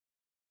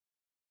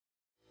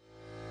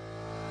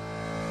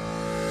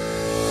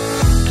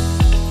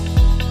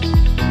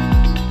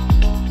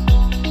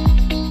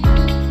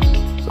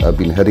I've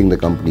been heading the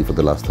company for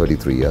the last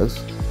 33 years.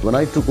 When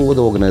I took over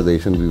the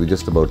organization, we were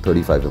just about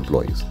 35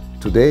 employees.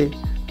 Today,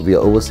 we are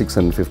over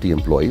 650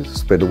 employees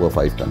spread over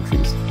 5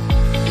 countries.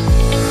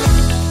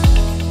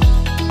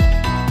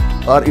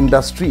 Our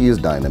industry is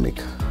dynamic.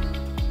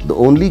 The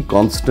only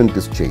constant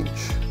is change.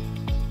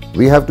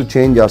 We have to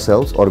change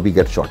ourselves or we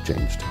get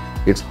shortchanged.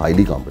 It's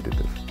highly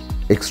competitive,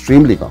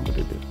 extremely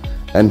competitive.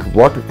 And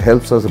what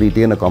helps us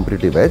retain a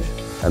competitive edge,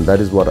 and that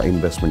is what our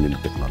investment in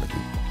technology.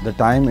 The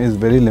time is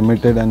very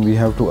limited and we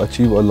have to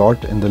achieve a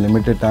lot in the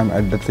limited time.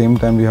 At the same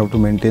time, we have to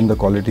maintain the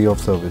quality of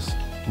service.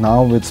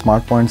 Now with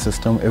SmartPoint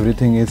system,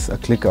 everything is a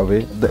click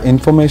away. The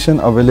information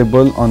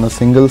available on a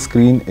single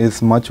screen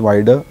is much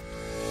wider.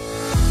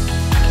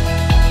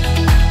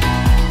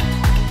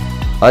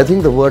 I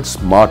think the word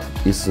smart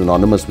is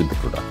synonymous with the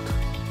product.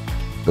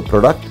 The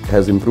product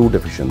has improved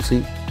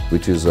efficiency,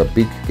 which is a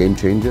big game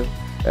changer,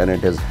 and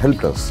it has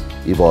helped us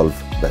evolve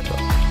better.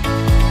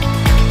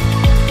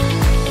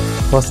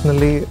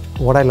 Personally,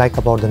 what I like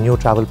about the new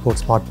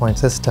Travelport SmartPoint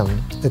system,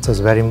 it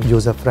is very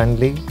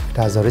user-friendly. It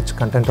has a rich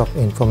content of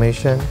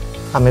information.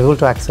 I'm able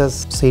to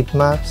access seat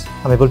maps.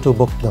 I'm able to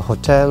book the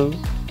hotel,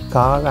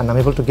 car, and I'm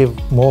able to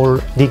give more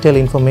detailed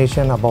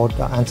information about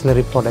the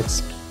ancillary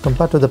products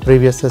compared to the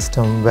previous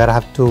system where I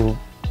have to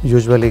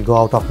usually go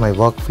out of my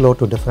workflow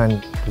to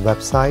different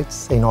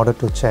websites in order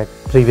to check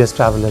previous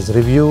travelers'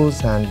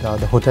 reviews and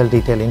the hotel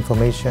detail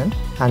information.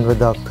 And with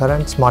the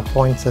current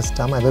SmartPoint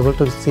system, I'm able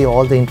to see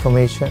all the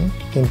information,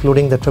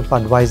 including the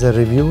TripAdvisor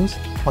reviews,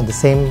 on the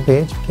same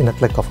page in a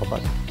click of a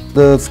button.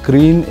 The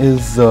screen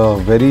is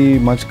very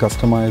much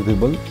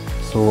customizable,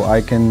 so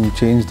I can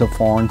change the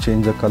font,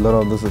 change the color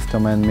of the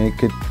system and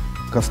make it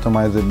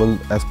customizable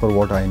as per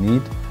what I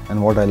need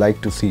and what I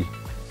like to see.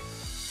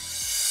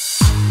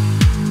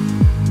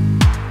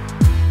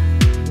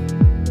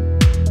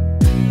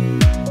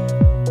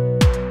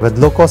 With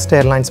low-cost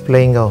airlines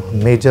playing a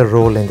major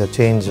role in the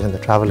change in the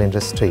travel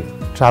industry,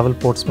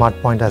 Travelport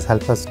SmartPoint has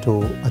helped us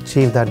to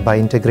achieve that by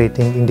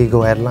integrating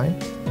Indigo Airline,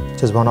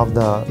 which is one of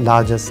the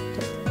largest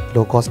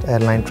low-cost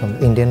airline from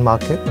the Indian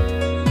market.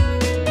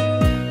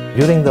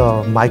 During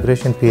the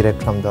migration period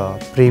from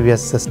the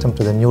previous system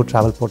to the new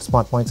Travelport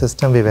SmartPoint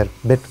system, we were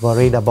a bit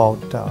worried about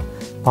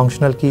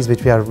functional keys,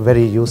 which we are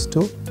very used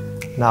to.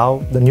 Now,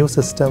 the new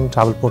system,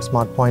 Travelport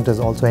SmartPoint, is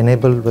also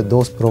enabled with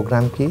those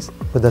program keys.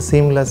 With the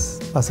seamless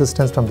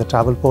assistance from the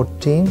Travelport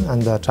team and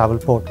the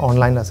Travelport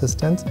online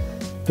assistants,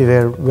 we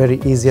were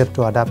very easier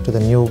to adapt to the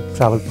new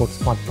Travelport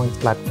SmartPoint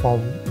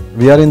platform.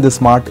 We are in the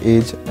smart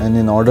age, and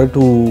in order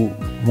to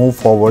move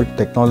forward,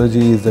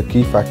 technology is the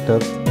key factor.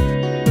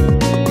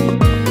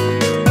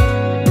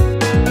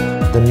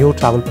 The new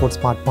Travelport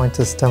SmartPoint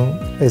system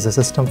is a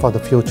system for the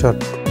future.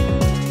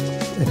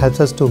 It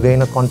helps us to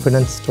gain a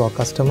confidence to our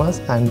customers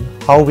and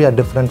how we are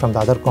different from the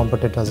other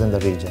competitors in the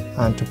region,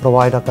 and to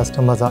provide our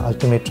customers our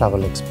ultimate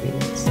travel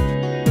experience.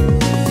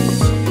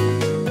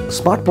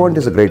 SmartPoint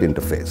is a great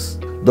interface.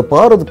 The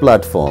power of the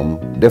platform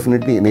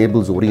definitely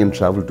enables Orient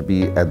Travel to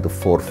be at the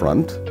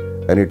forefront,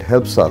 and it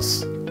helps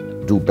us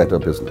do better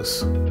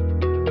business.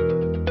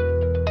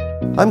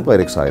 I'm quite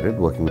excited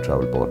working with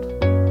Travelport.